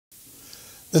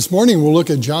This morning we'll look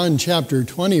at John chapter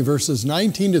 20, verses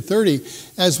 19 to 30,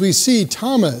 as we see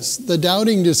Thomas, the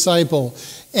doubting disciple,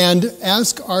 and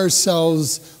ask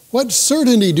ourselves, what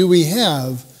certainty do we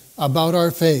have about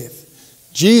our faith?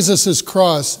 Jesus'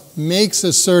 cross makes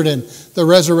us certain. The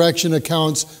resurrection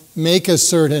accounts make us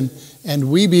certain.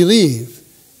 And we believe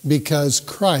because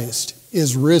Christ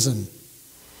is risen.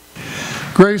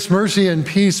 Grace, mercy, and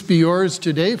peace be yours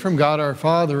today from God our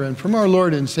Father and from our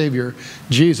Lord and Savior,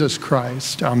 Jesus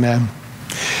Christ. Amen.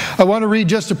 I want to read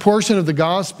just a portion of the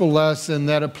gospel lesson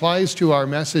that applies to our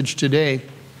message today.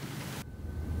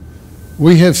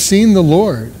 We have seen the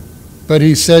Lord, but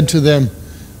he said to them,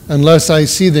 unless I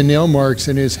see the nail marks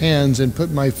in his hands and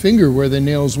put my finger where the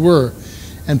nails were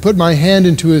and put my hand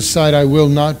into his side, I will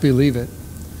not believe it.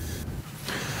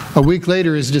 A week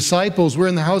later, his disciples were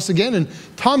in the house again, and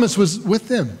Thomas was with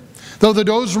them. Though the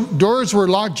doors were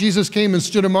locked, Jesus came and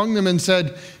stood among them and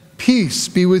said, "Peace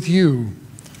be with you."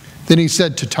 Then he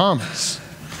said to Thomas,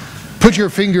 "Put your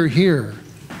finger here.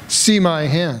 See my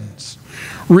hands.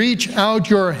 Reach out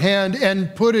your hand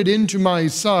and put it into my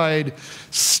side.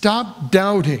 Stop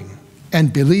doubting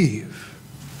and believe."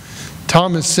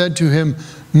 Thomas said to him,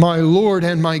 "My Lord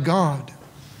and my God."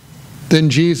 Then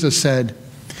Jesus said,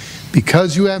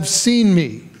 "Because you have seen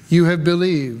me, you have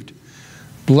believed.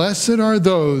 Blessed are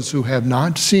those who have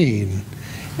not seen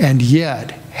and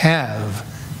yet have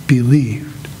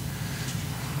believed."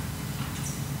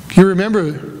 You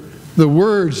remember the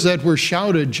words that were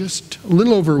shouted just a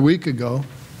little over a week ago?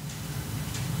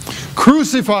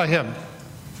 Crucify him!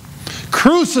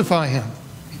 Crucify him!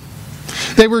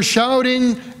 They were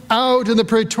shouting out in the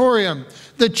praetorium.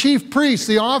 The chief priests,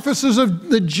 the officers of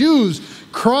the Jews,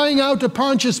 crying out to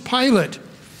Pontius Pilate.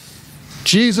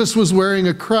 Jesus was wearing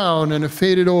a crown and a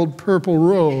faded old purple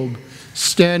robe,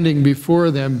 standing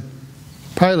before them.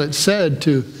 Pilate said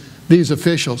to these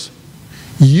officials,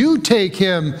 "You take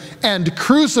him and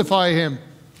crucify him,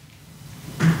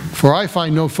 for I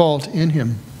find no fault in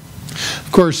him."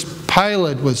 Of course,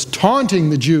 Pilate was taunting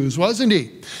the Jews, wasn't he?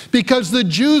 Because the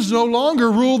Jews no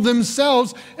longer ruled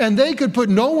themselves, and they could put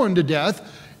no one to death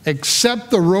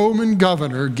except the Roman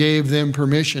governor gave them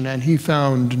permission, and he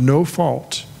found no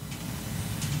fault.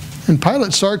 And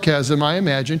Pilate's sarcasm, I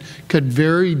imagine, cut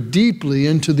very deeply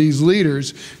into these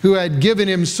leaders who had given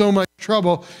him so much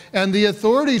trouble. And the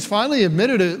authorities finally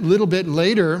admitted a little bit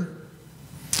later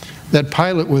that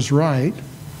Pilate was right.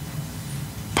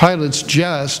 Pilate's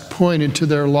jest pointed to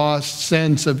their lost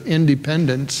sense of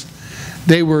independence.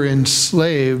 They were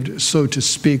enslaved, so to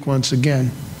speak, once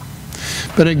again.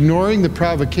 But ignoring the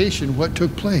provocation, what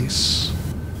took place?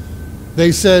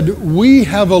 They said, "We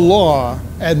have a law,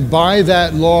 and by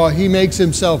that law he makes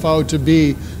himself out to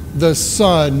be the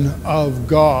Son of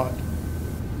God."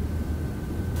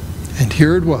 And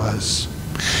here it was.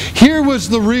 Here was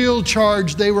the real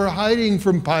charge they were hiding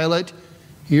from Pilate.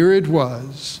 Here it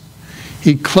was.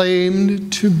 He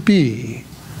claimed to be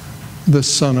the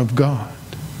Son of God.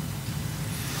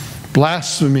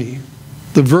 Blasphemy.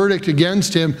 The verdict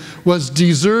against him was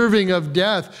deserving of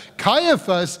death.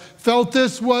 Caiaphas felt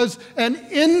this was an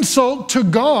insult to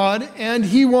God, and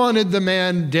he wanted the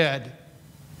man dead.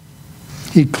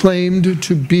 He claimed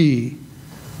to be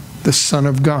the Son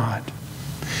of God.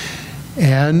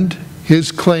 And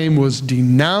his claim was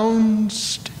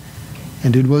denounced,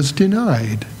 and it was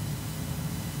denied.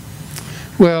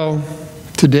 Well,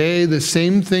 today the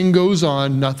same thing goes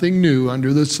on, nothing new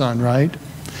under the sun, right?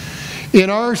 In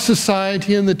our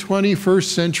society in the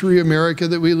 21st century America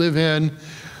that we live in,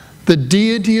 the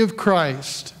deity of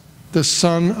Christ, the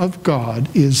Son of God,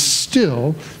 is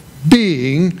still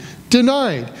being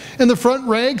denied. In the front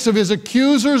ranks of his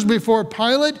accusers before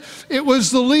Pilate, it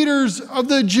was the leaders of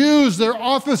the Jews, their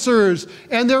officers,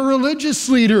 and their religious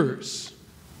leaders.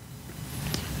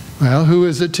 Well, who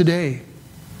is it today?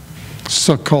 It's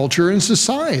a culture and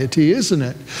society, isn't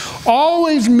it?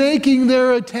 Always making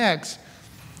their attacks.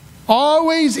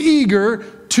 Always eager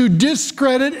to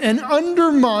discredit and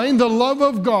undermine the love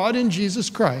of God in Jesus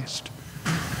Christ.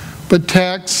 But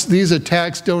these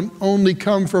attacks don't only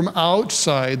come from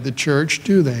outside the church,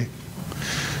 do they?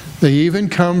 They even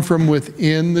come from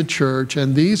within the church,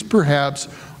 and these perhaps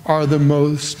are the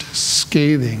most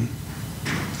scathing.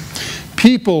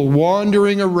 People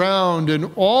wandering around in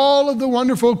all of the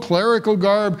wonderful clerical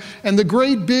garb and the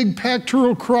great big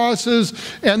pectoral crosses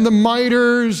and the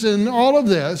mitres and all of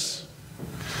this,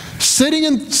 sitting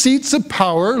in seats of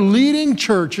power, leading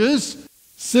churches,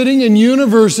 sitting in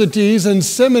universities and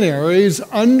seminaries,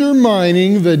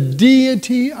 undermining the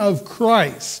deity of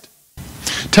Christ,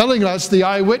 telling us the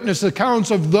eyewitness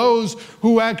accounts of those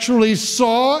who actually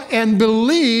saw and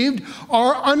believed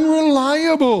are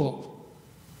unreliable.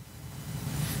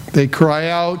 They cry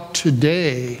out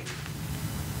today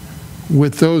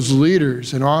with those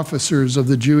leaders and officers of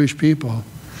the Jewish people,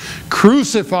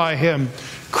 "Crucify him!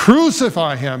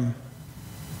 Crucify him!"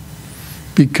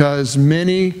 Because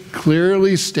many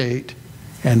clearly state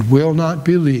and will not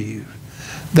believe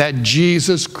that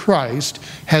Jesus Christ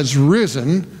has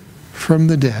risen from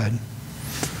the dead.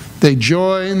 They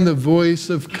join the voice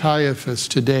of Caiaphas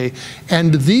today.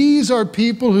 And these are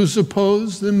people who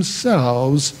suppose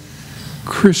themselves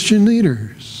Christian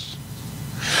leaders.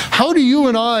 How do you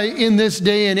and I in this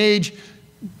day and age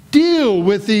deal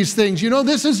with these things? You know,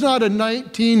 this is not a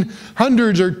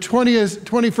 1900s or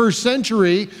 21st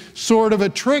century sort of a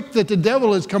trick that the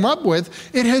devil has come up with.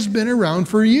 It has been around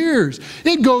for years.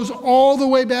 It goes all the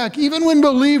way back. Even when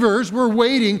believers were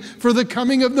waiting for the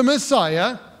coming of the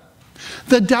Messiah,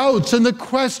 the doubts and the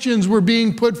questions were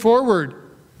being put forward.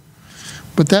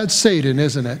 But that's Satan,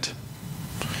 isn't it?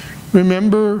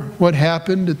 Remember what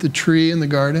happened at the tree in the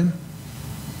garden?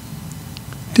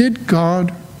 Did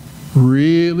God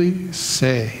really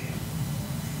say?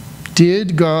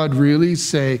 Did God really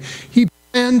say? He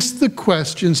plants the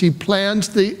questions, he plants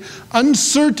the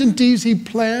uncertainties, he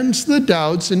plants the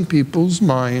doubts in people's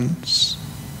minds.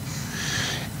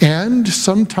 And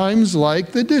sometimes,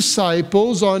 like the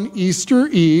disciples on Easter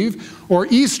Eve or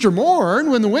Easter morn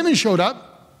when the women showed up,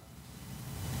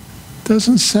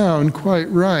 doesn't sound quite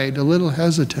right, a little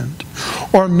hesitant.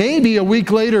 Or maybe a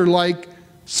week later, like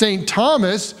St.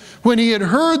 Thomas, when he had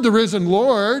heard the risen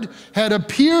Lord, had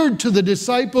appeared to the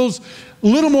disciples a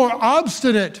little more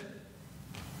obstinate.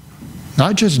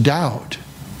 Not just doubt.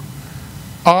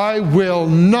 "I will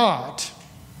not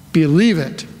believe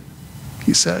it,"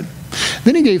 he said.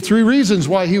 Then he gave 3 reasons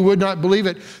why he would not believe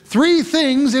it. 3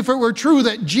 things, if it were true,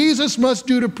 that Jesus must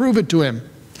do to prove it to him.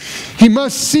 He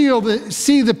must see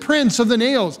the prints of the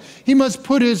nails. He must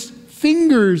put his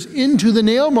fingers into the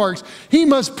nail marks. He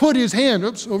must put his hand,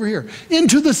 over here,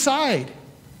 into the side.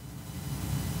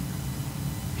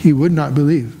 He would not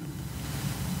believe.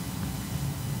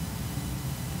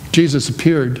 Jesus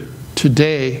appeared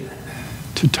today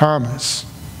to Thomas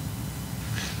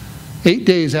 8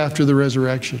 days after the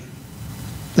resurrection,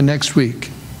 the next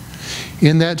week,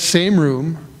 in that same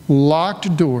room,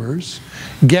 locked doors,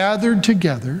 gathered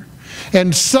together,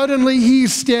 and suddenly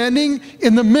he's standing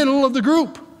in the middle of the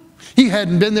group. He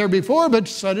hadn't been there before, but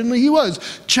suddenly he was,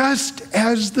 just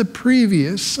as the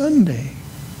previous Sunday.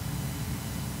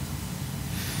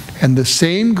 And the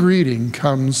same greeting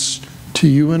comes to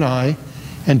you and I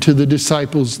and to the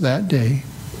disciples that day.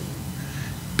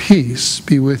 Peace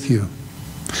be with you.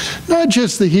 Not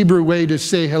just the Hebrew way to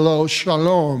say hello,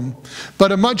 shalom,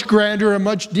 but a much grander, a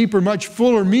much deeper, much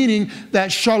fuller meaning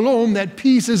that shalom, that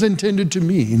peace is intended to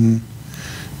mean.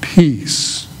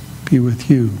 Peace be with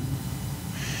you.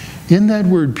 In that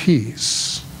word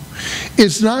peace,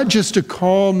 it's not just a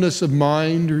calmness of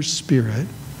mind or spirit.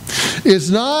 It's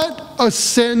not a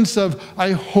sense of,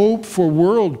 I hope for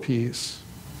world peace,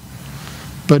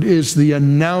 but is the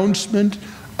announcement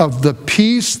of the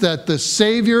peace that the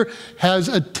Savior has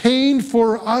attained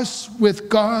for us with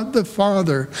God the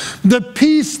Father. The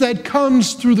peace that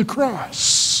comes through the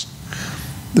cross.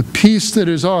 The peace that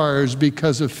is ours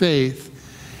because of faith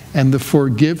and the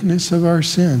forgiveness of our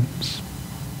sins.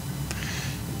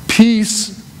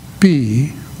 Peace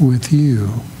be with you.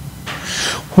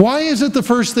 Why is it the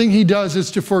first thing he does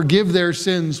is to forgive their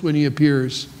sins when he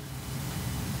appears?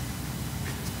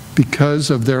 Because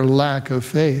of their lack of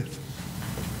faith.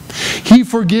 He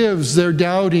forgives their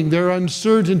doubting, their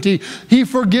uncertainty. He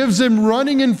forgives them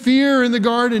running in fear in the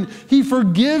garden. He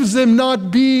forgives them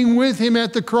not being with him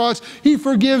at the cross. He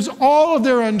forgives all of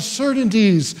their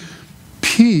uncertainties.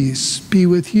 Peace be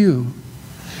with you.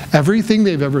 Everything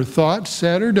they've ever thought,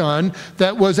 said, or done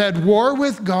that was at war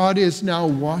with God is now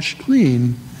washed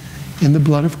clean in the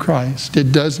blood of Christ.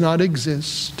 It does not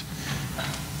exist.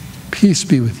 Peace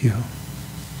be with you.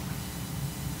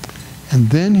 And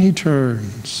then he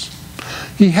turns.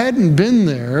 He hadn't been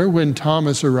there when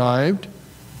Thomas arrived.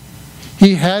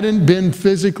 He hadn't been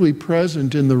physically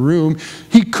present in the room.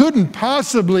 He couldn't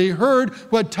possibly heard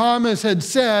what Thomas had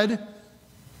said.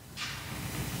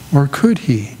 Or could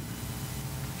he?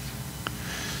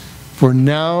 For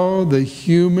now the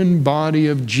human body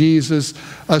of Jesus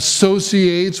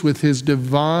associates with his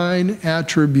divine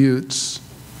attributes.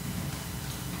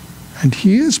 And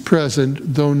he is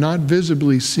present, though not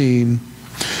visibly seen.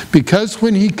 Because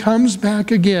when he comes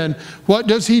back again, what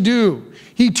does he do?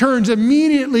 He turns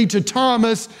immediately to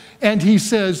Thomas and he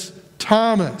says,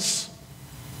 Thomas,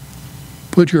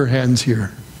 put your hands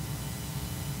here.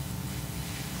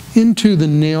 Into the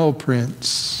nail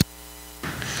prints.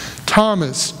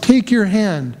 Thomas, take your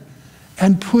hand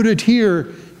and put it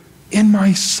here in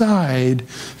my side.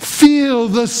 Feel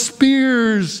the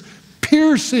spears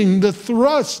piercing the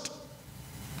thrust.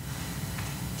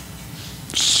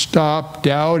 Stop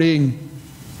doubting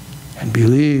and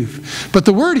believe. But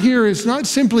the word here is not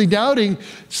simply doubting.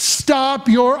 Stop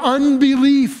your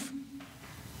unbelief.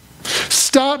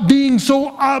 Stop being so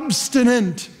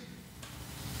obstinate.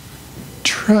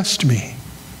 Trust me.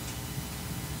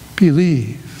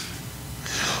 Believe.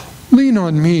 Lean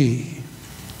on me.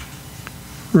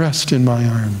 Rest in my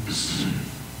arms.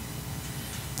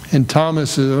 And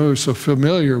Thomas is so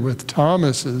familiar with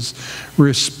Thomas's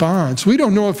response. We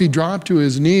don't know if he dropped to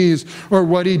his knees or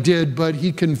what he did, but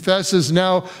he confesses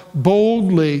now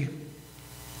boldly,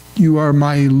 "You are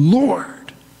my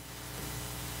Lord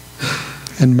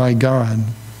and my God."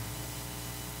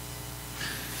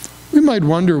 We might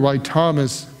wonder why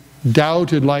Thomas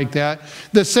doubted like that.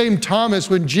 The same Thomas,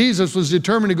 when Jesus was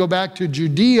determined to go back to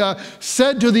Judea,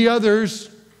 said to the others,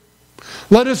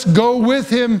 "Let us go with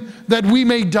him that we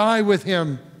may die with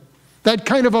him." That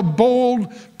kind of a bold,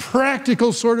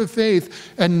 practical sort of faith.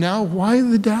 And now, why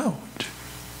the doubt?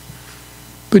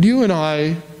 But you and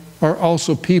I are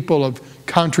also people of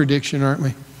contradiction, aren't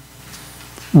we?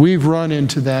 We've run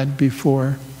into that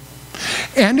before.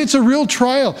 And it's a real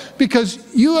trial, because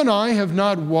you and I have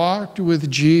not walked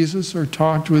with Jesus or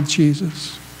talked with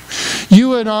Jesus.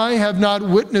 You and I have not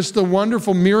witnessed the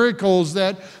wonderful miracles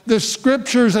that the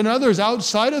Scriptures and others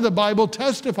outside of the Bible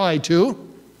testify to.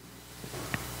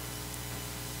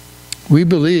 We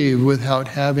believe without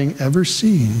having ever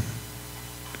seen,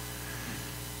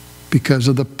 because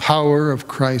of the power of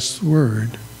Christ's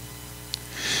Word.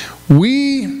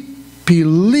 We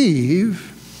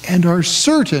believe and are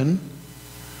certain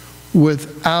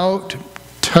without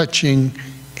touching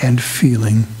and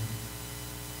feeling.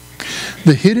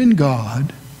 The hidden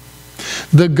God,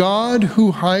 the God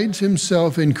who hides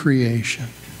himself in creation,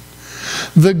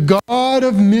 the God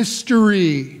of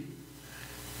mystery,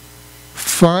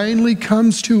 finally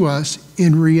comes to us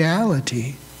in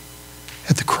reality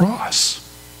at the cross.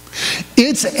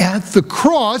 It's at the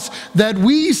cross that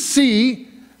we see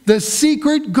the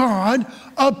secret God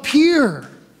appear.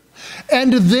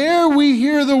 And there we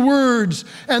hear the words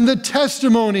and the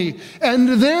testimony.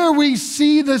 And there we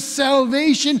see the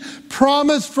salvation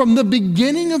promised from the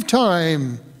beginning of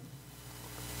time.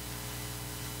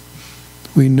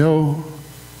 We know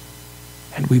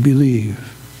and we believe.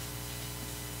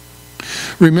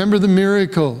 Remember the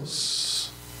miracles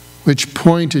which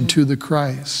pointed to the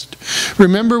Christ.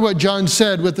 Remember what John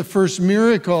said with the first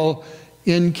miracle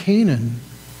in Canaan.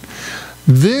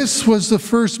 This was the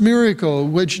first miracle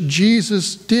which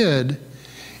Jesus did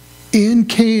in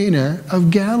Cana of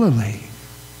Galilee.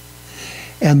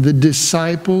 And the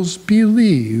disciples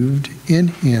believed in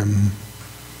him.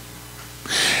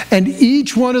 And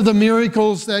each one of the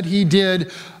miracles that he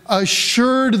did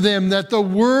assured them that the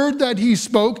word that he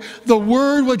spoke, the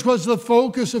word which was the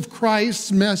focus of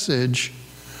Christ's message,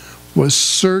 was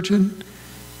certain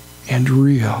and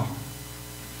real.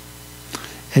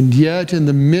 And yet, in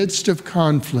the midst of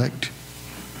conflict,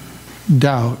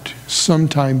 doubt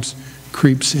sometimes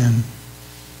creeps in.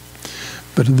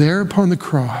 But there upon the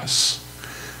cross,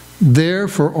 there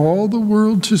for all the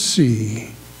world to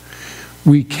see,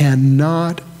 we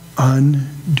cannot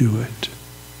undo it.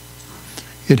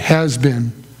 It has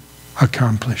been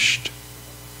accomplished.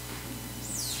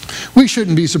 We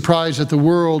shouldn't be surprised that the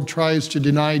world tries to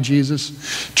deny Jesus,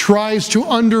 tries to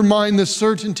undermine the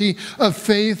certainty of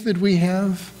faith that we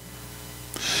have.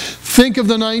 Think of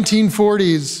the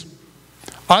 1940s.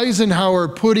 Eisenhower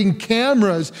putting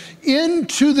cameras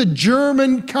into the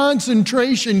German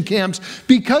concentration camps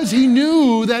because he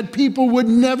knew that people would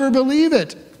never believe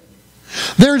it.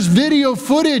 There's video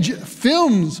footage,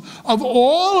 films of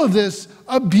all of this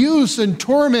abuse and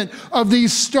torment of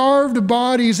these starved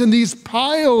bodies and these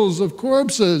piles of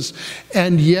corpses.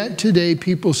 And yet today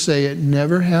people say it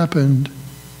never happened.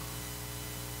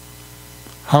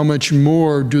 How much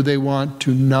more do they want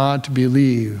to not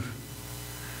believe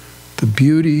the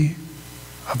beauty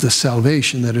of the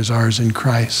salvation that is ours in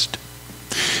Christ?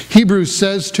 Hebrews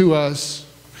says to us,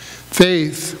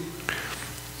 faith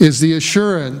is the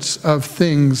assurance of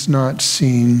things not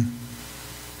seen.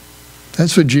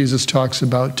 That's what Jesus talks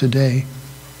about today.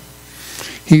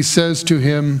 He says to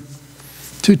him,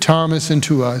 to Thomas and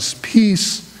to us,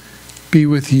 peace be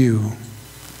with you.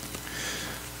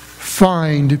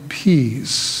 Find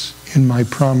peace in my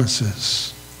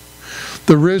promises.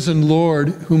 The risen Lord,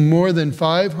 whom more than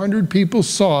 500 people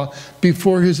saw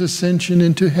before his ascension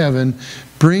into heaven,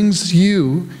 brings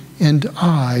you and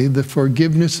I the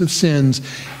forgiveness of sins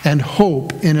and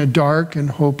hope in a dark and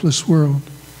hopeless world.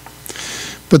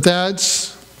 But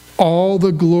that's all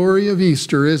the glory of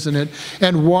Easter, isn't it?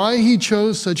 And why he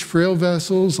chose such frail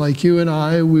vessels like you and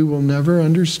I, we will never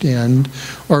understand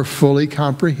or fully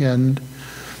comprehend.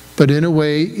 But in a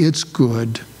way, it's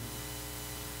good.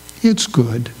 It's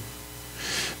good.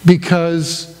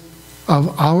 Because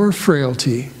of our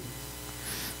frailty,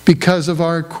 because of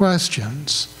our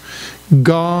questions,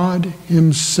 God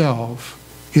himself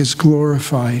is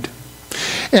glorified.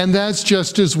 And that's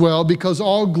just as well, because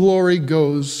all glory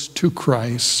goes to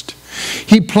Christ.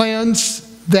 He plants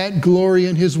that glory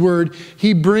in his word.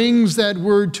 He brings that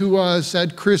word to us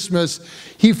at Christmas.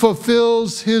 He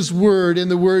fulfills his word in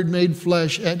the word made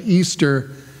flesh at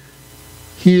Easter.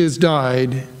 He has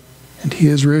died and he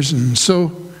has risen.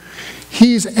 So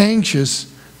he's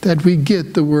anxious that we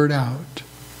get the word out.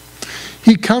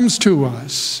 He comes to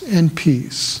us in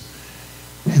peace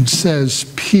and says,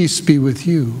 "Peace be with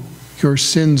you. Your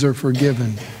sins are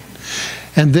forgiven."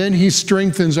 And then he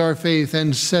strengthens our faith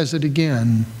and says it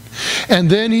again. And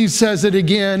then he says it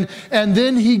again. And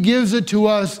then he gives it to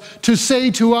us to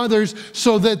say to others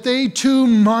so that they too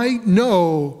might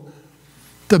know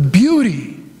the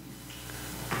beauty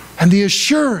and the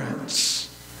assurance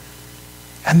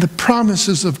and the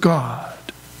promises of God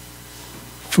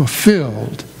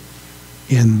fulfilled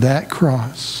in that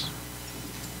cross.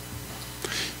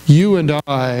 You and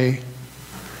I,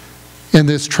 in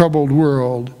this troubled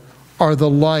world, are the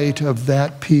light of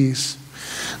that peace.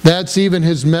 That's even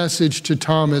his message to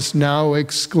Thomas, now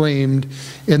exclaimed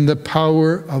in the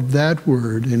power of that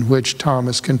word in which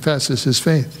Thomas confesses his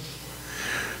faith.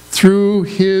 Through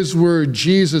his word,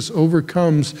 Jesus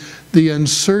overcomes the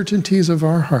uncertainties of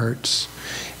our hearts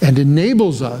and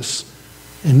enables us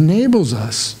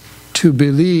to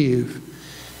believe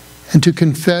and to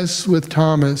confess with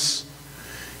Thomas,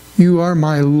 "You are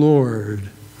my Lord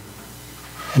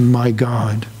and my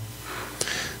God."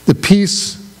 The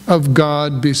peace of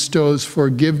God bestows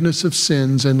forgiveness of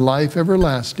sins and life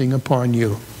everlasting upon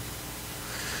you.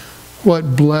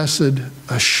 What blessed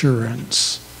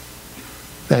assurance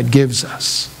that gives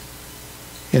us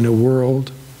in a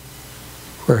world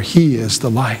where he is the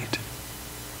light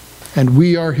and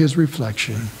we are his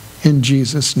reflection. In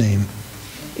Jesus' name,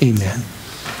 amen.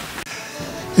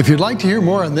 If you'd like to hear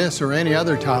more on this or any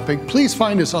other topic, please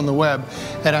find us on the web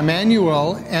at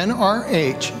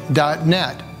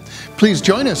emmanuelnrh.net. Please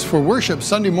join us for worship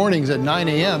Sunday mornings at 9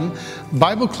 a.m.,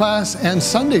 Bible class and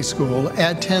Sunday school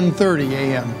at 10:30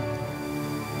 a.m.